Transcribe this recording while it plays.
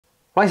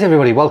Right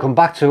everybody, welcome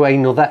back to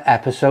another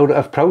episode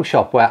of Pro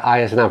Shop, where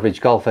I as an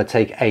average golfer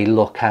take a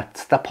look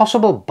at the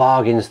possible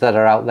bargains that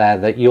are out there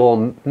that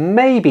you're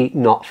maybe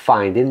not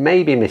finding,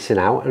 maybe missing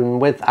out. And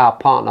with our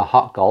partner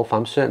Hot Golf,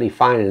 I'm certainly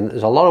finding that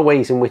there's a lot of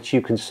ways in which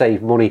you can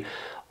save money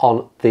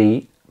on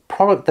the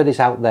product that is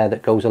out there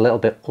that goes a little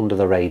bit under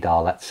the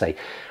radar, let's say.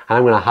 And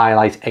I'm going to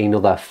highlight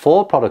another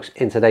 4 products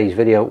in today's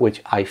video which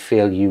I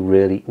feel you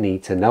really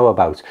need to know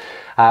about.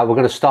 We're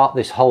going to start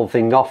this whole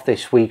thing off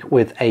this week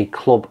with a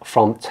club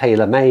from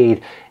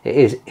TaylorMade. It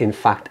is in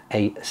fact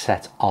a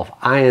set of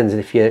irons, and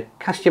if you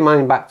cast your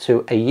mind back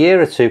to a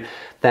year or two,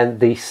 then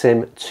the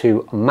Sim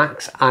 2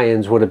 Max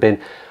irons would have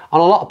been on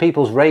a lot of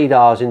people's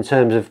radars in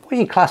terms of what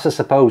you class, I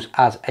suppose,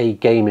 as a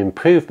game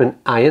improvement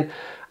iron.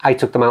 I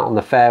took them out on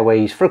the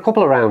fairways for a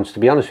couple of rounds, to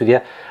be honest with you.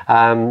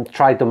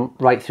 Tried them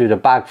right through the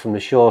bag, from the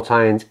short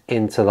irons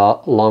into the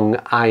long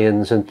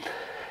irons. And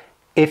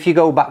if you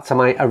go back to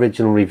my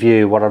original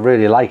review, what I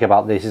really like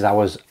about this is I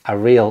was a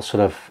real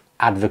sort of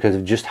advocate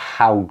of just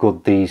how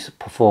good these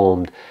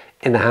performed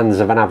in the hands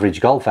of an average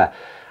golfer.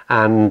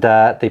 And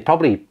they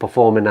probably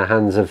perform in the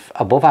hands of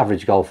above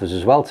average golfers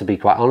as well, to be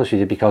quite honest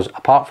with you, because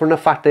apart from the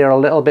fact they are a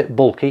little bit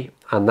bulky,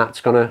 and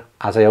that's going to,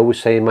 as I always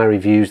say in my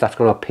reviews, that's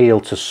going to appeal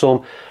to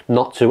some,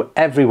 not to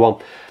everyone.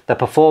 The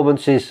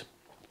performance is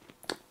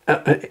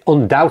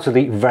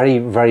undoubtedly very,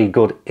 very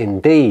good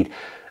indeed.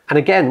 And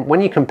again, when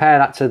you compare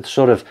that to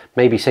sort of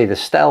maybe say the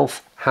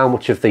Stealth, how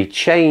much have they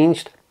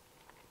changed?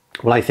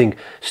 Well, I think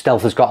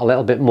Stealth has got a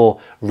little bit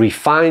more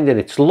refined in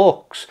its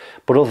looks,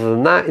 but other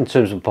than that, in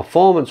terms of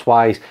performance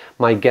wise,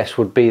 my guess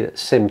would be that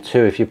Sim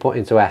 2, if you put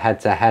into a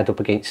head-to-head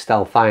up against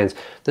Stealth irons,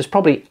 there's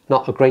probably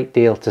not a great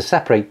deal to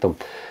separate them.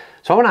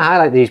 So I want to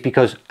highlight these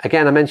because,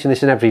 again, I mention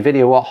this in every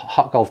video, what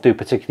Hot Golf do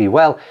particularly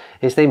well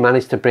is they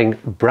manage to bring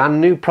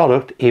brand new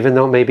product, even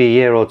though it may be a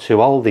year or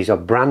two old. These are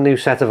brand new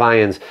set of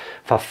irons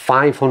for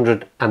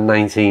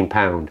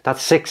 £519.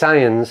 That's 6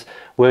 irons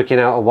working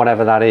out of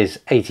whatever that is,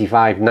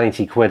 85,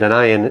 90 quid an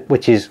iron,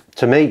 which is,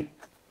 to me,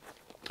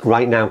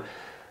 right now,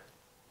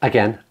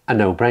 again, a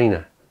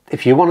no-brainer.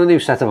 If you want a new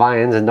set of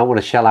irons and don't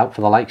want to shell out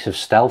for the likes of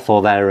Stealth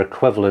or their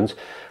equivalent,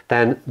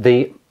 then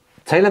the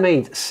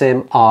TaylorMade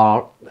Sim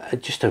are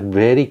just a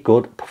really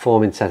good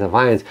performing set of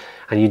irons,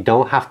 and you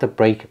don't have to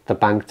break the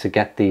bank to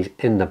get these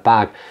in the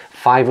bag.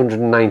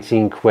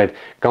 519 quid.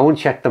 Go and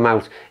check them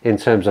out in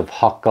terms of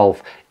Hot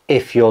Golf.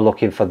 If you're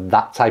looking for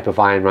that type of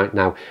iron right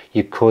now,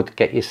 you could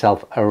get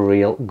yourself a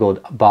real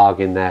good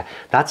bargain there.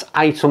 That's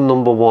item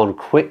number 1.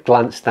 Quick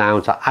glance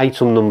down to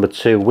item number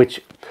 2,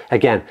 which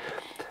again,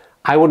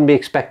 I wouldn't be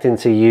expecting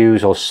to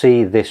use or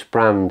see this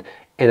brand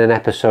in an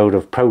episode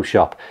of Pro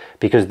Shop,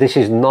 because this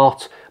is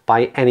not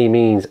by any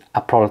means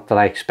a product that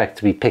I expect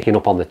to be picking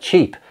up on the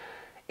cheap.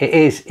 It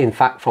is in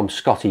fact from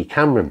Scotty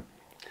Cameron.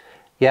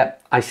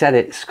 Yep, I said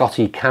it,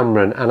 Scotty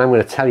Cameron, and I'm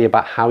going to tell you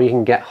about how you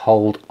can get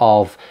hold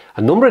of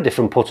a number of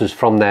different putters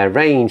from their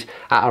range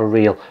at a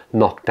real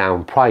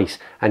knockdown price,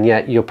 and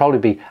yet you'll probably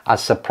be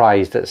as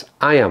surprised as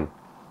I am.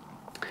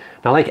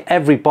 Now, like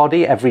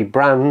everybody, every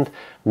brand,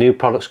 new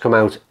products come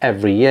out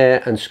every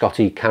year, and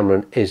Scotty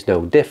Cameron is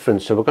no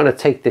different. So we're going to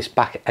take this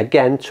back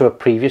again to a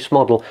previous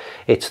model.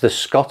 It's the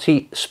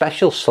Scotty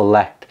Special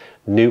Select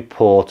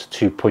Newport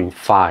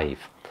 2.5.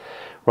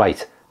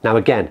 Right, now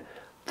again,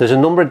 there's a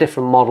number of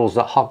different models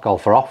that Hot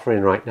Golf are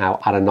offering right now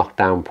at a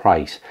knockdown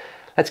price.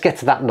 Let's get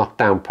to that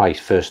knockdown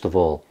price first of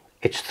all.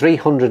 It's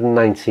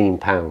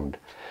 £319,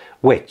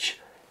 which,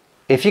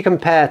 if you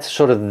compare to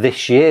sort of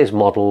this year's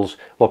models,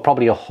 we're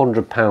probably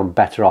 £100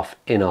 better off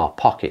in our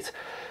pocket.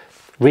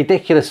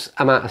 Ridiculous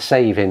amount of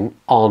saving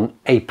on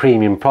a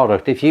premium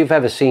product. If you've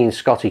ever seen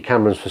Scotty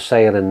Camerons for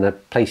sale in the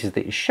places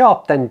that you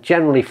shop, then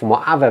generally from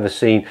what I've ever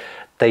seen,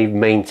 they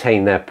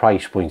maintain their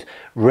price point.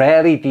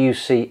 Rarely do you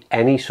see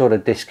any sort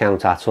of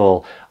discount at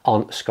all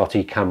on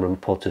Scotty Cameron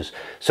putters.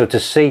 So to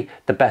see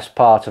the best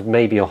part of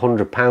maybe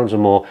 £100 or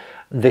more,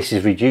 this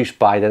is reduced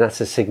by, then that's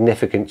a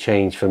significant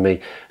change for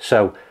me.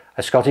 So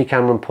a Scotty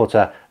Cameron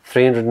putter,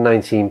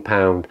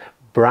 £319,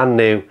 brand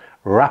new,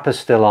 wrapper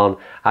still on.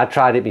 I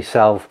tried it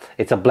myself.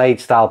 It's a blade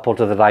style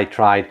putter that I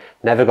tried.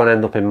 Never going to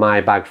end up in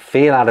my bag.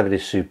 Feel out of it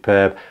is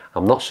superb.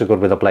 I'm not so good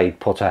with a blade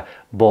putter,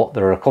 but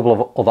there are a couple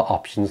of other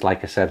options,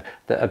 like I said,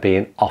 that are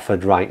being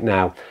offered right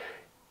now.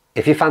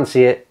 If you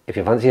fancy it, if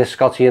you fancy a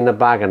Scotty in the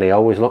bag, and they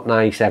always look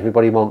nice,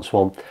 everybody wants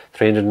one,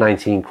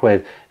 319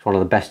 quid, it's one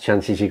of the best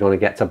chances you're going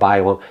to get to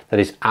buy one that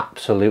is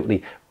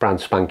absolutely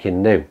brand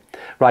spanking new.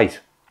 Right.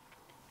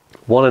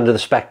 One end of the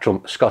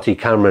spectrum, Scotty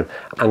Cameron.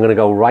 I'm going to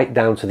go right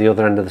down to the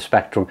other end of the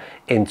spectrum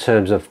in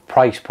terms of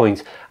price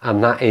point,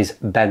 and that is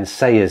Ben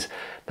Sayers.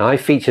 Now, I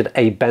featured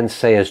a Ben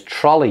Sayers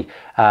trolley,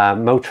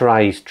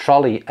 motorized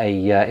trolley,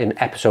 in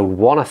episode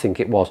 1, I think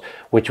it was,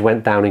 which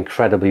went down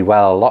incredibly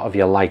well. A lot of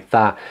you liked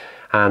that.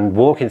 And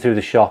walking through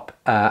the shop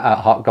at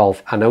Hot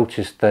Golf, I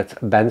noticed that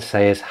Ben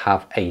Sayers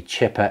have a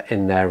chipper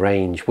in their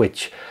range,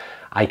 which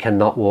I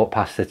cannot walk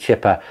past the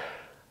chipper.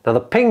 Now, the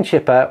ping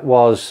chipper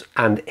was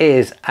and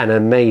is an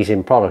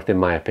amazing product in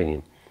my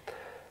opinion.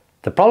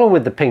 The problem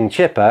with the ping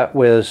chipper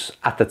was,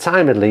 at the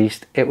time at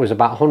least, it was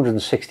about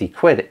 160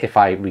 quid if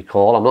I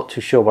recall. I'm not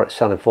too sure what it's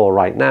selling for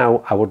right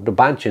now. I would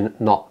imagine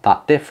not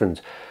that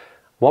different.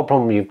 One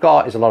problem you've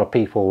got is a lot of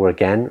people were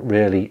again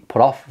really put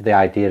off the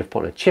idea of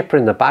putting a chipper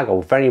in the bag,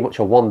 or very much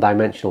a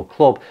one-dimensional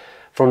club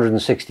for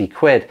 160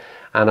 quid.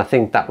 And I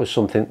think that was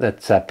something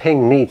that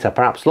Ping need to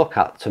perhaps look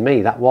at. To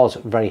me, that was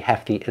very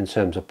hefty in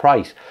terms of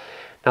price.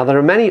 Now, there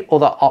are many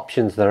other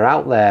options that are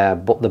out there,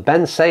 but the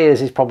Ben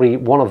Sayers is probably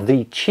one of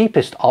the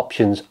cheapest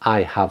options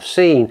I have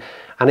seen,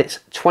 and it's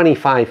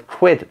 25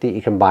 quid that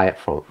you can buy it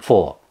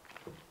for.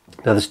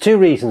 Now, there's two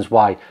reasons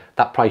why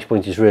that price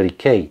point is really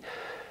key.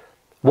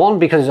 One,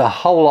 because it's a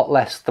whole lot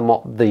less than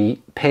what the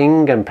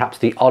Ping and perhaps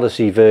the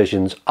Odyssey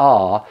versions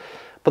are,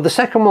 but the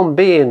second one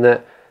being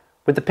that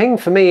with the Ping,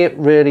 for me,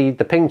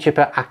 the Ping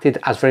chipper acted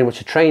as very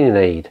much a training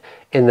aid,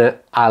 in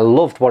that I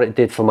loved what it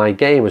did for my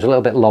game. It was a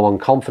little bit low on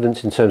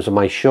confidence in terms of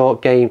my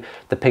short game.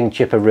 The Ping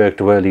chipper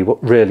worked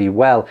really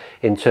well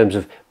in terms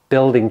of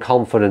building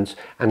confidence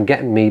and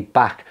getting me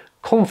back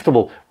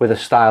comfortable with a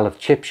style of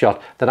chip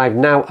shot that I've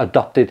now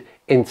adopted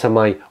into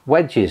my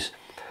wedges.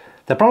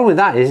 The problem with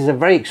that is it's a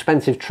very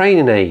expensive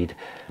training aid.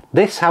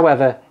 This,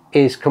 however,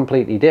 is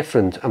completely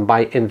different, and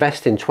by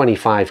investing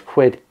 25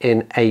 quid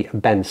in a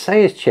Ben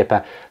Sayers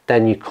chipper,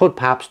 then you could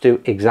perhaps do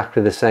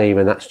exactly the same,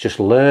 and that's just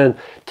learn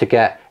to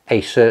get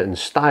a certain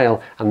style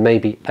and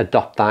maybe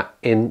adopt that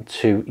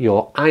into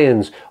your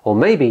irons, or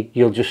maybe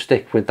you'll just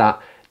stick with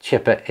that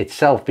chipper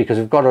itself, because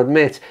I've got to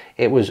admit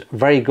it was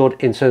very good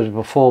in terms of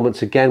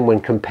performance again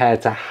when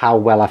compared to how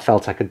well I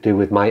felt I could do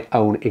with my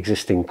own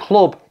existing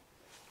club.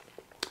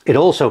 It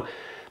also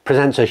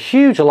presents a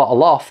huge lot of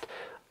loft.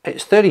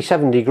 It's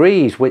 37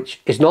 degrees, which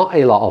is not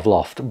a lot of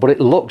loft, but it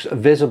looks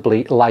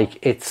visibly like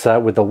it's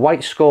with the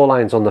white score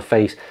lines on the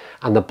face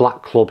and the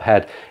black club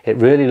head. It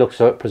really looks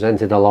so it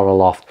presented a lot of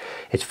loft.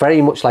 It's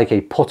very much like a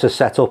putter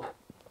setup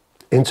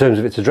in terms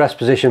of its address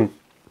position.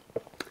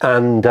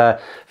 And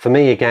for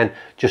me, again,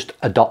 just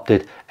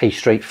adopted a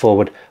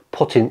straightforward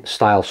putting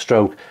style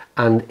stroke,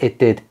 and it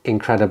did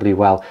incredibly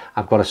well.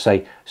 I've got to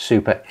say,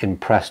 super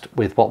impressed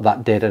with what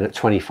that did, and at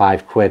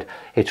 25 quid,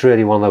 it's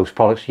really one of those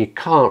products you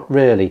can't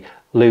really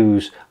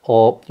lose,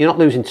 or you're not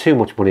losing too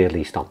much money at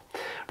least on.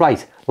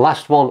 Right,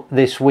 last one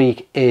this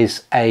week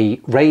is a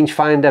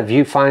rangefinder,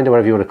 viewfinder,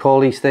 whatever you want to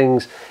call these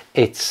things.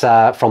 It's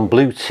from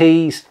Blue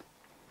Tees,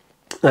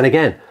 and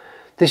again,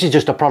 this is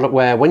just a product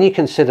where when you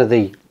consider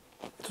the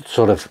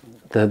sort of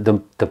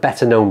the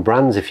better known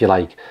brands, if you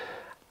like,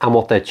 and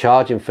what they're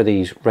charging for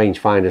these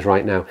rangefinders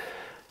right now,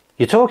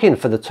 you're talking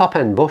for the top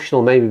end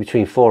Bushnell maybe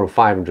between 400 and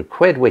 500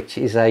 quid, which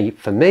is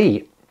for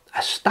me,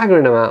 a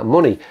staggering amount of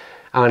money.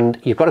 And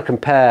you've got to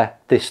compare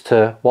this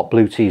to what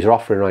Blue Tees are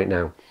offering right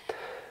now.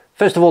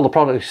 First of all, the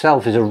product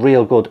itself is a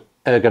real good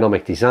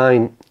ergonomic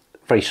design,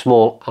 very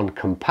small and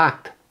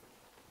compact.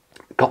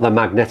 Got the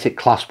magnetic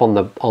clasp on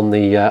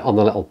the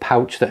little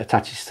pouch that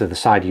attaches to the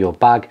side of your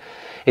bag.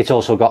 It's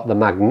also got the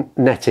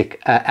magnetic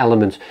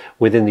element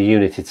within the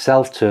unit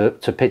itself to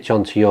pitch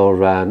onto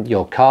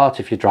your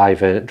cart if you're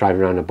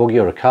driving around a buggy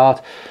or a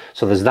cart.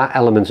 So there's that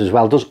element as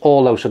well. It does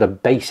all those sort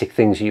of basic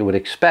things that you would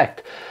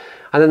expect.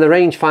 And then the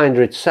rangefinder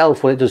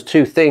itself, well, it does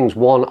two things.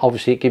 One,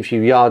 obviously it gives you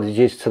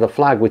yardages to the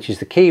flag, which is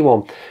the key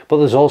one, but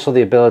there's also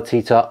the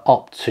ability to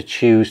opt to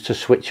choose to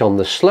switch on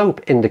the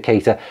slope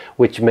indicator,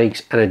 which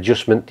makes an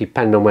adjustment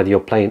depending on whether you're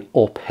playing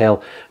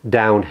uphill,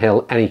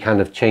 downhill, any kind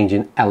of change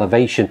in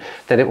elevation.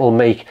 Then it will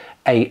make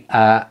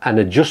an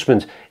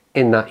adjustment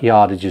in that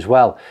yardage as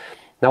well.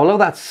 Now, although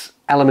that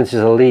element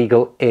is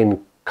illegal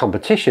in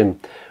competition,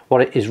 what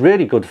it is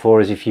really good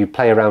for is if you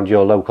play around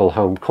your local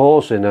home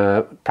course in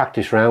a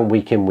practice round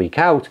week in, week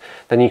out,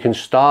 then you can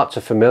start to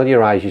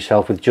familiarise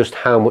yourself with just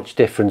how much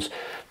difference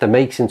that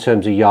makes in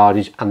terms of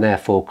yardage and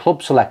therefore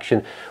club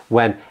selection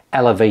when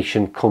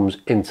elevation comes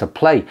into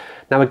play.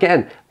 Now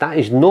again, that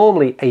is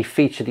normally a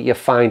feature that you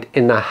find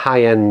in the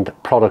high-end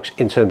products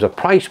in terms of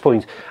price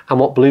point,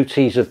 and what Blue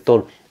Tees have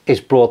done is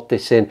brought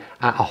this in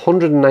at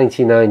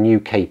 199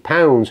 UK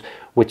pounds,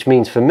 which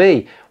means for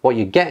me what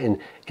you're getting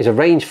is a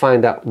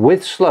rangefinder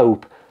with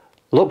slope,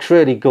 looks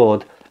really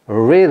good, a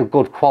real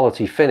good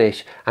quality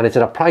finish, and it's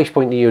at a price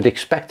point that you'd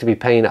expect to be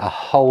paying a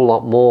whole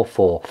lot more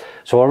for.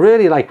 So I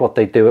really like what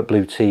they do at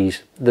Blue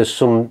Tees. There's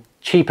some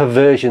cheaper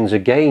versions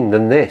again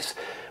than this,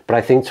 but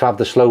I think to have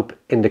the slope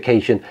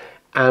indication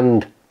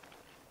and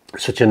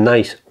such a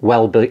nice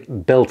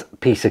well-built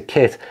piece of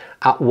kit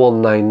at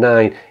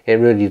 199, it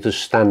really does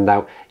stand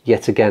out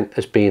yet again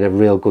as being a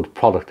real good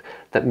product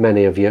that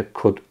many of you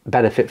could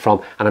benefit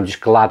from, and I'm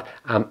just glad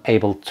I'm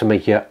able to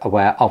make you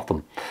aware of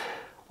them.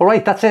 All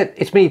right, that's it.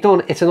 It's me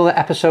done. It's another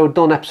episode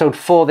done, episode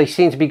 4. They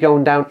seem to be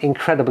going down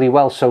incredibly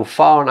well so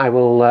far, and I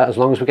will, as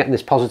long as we're getting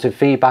this positive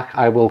feedback,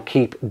 I will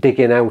keep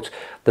digging out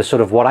the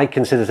sort of what I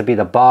consider to be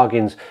the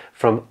bargains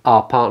from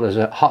our partners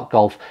at Hot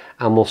Golf,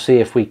 and we'll see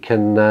if we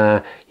can,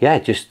 yeah,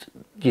 just,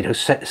 you know,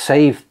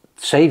 save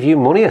you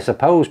money, I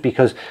suppose,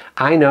 because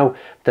I know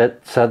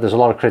that there's a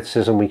lot of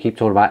criticism we keep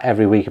talking about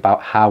every week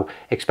about how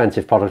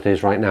expensive product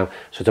is right now.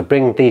 So to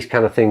bring these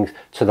kind of things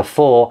to the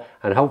fore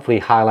and hopefully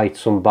highlight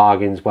some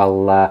bargains.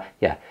 Well,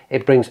 yeah,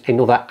 it brings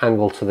another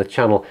angle to the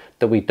channel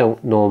that we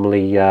don't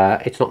normally,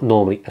 it's not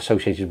normally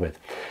associated with.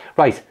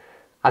 Right,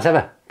 as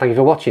ever, thank you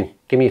for watching.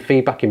 Give me your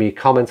feedback, give me your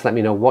comments, let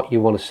me know what you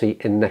want to see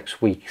in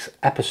next week's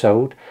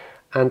episode,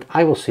 and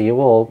I will see you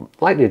all,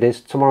 likely it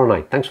is, tomorrow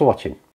night. Thanks for watching.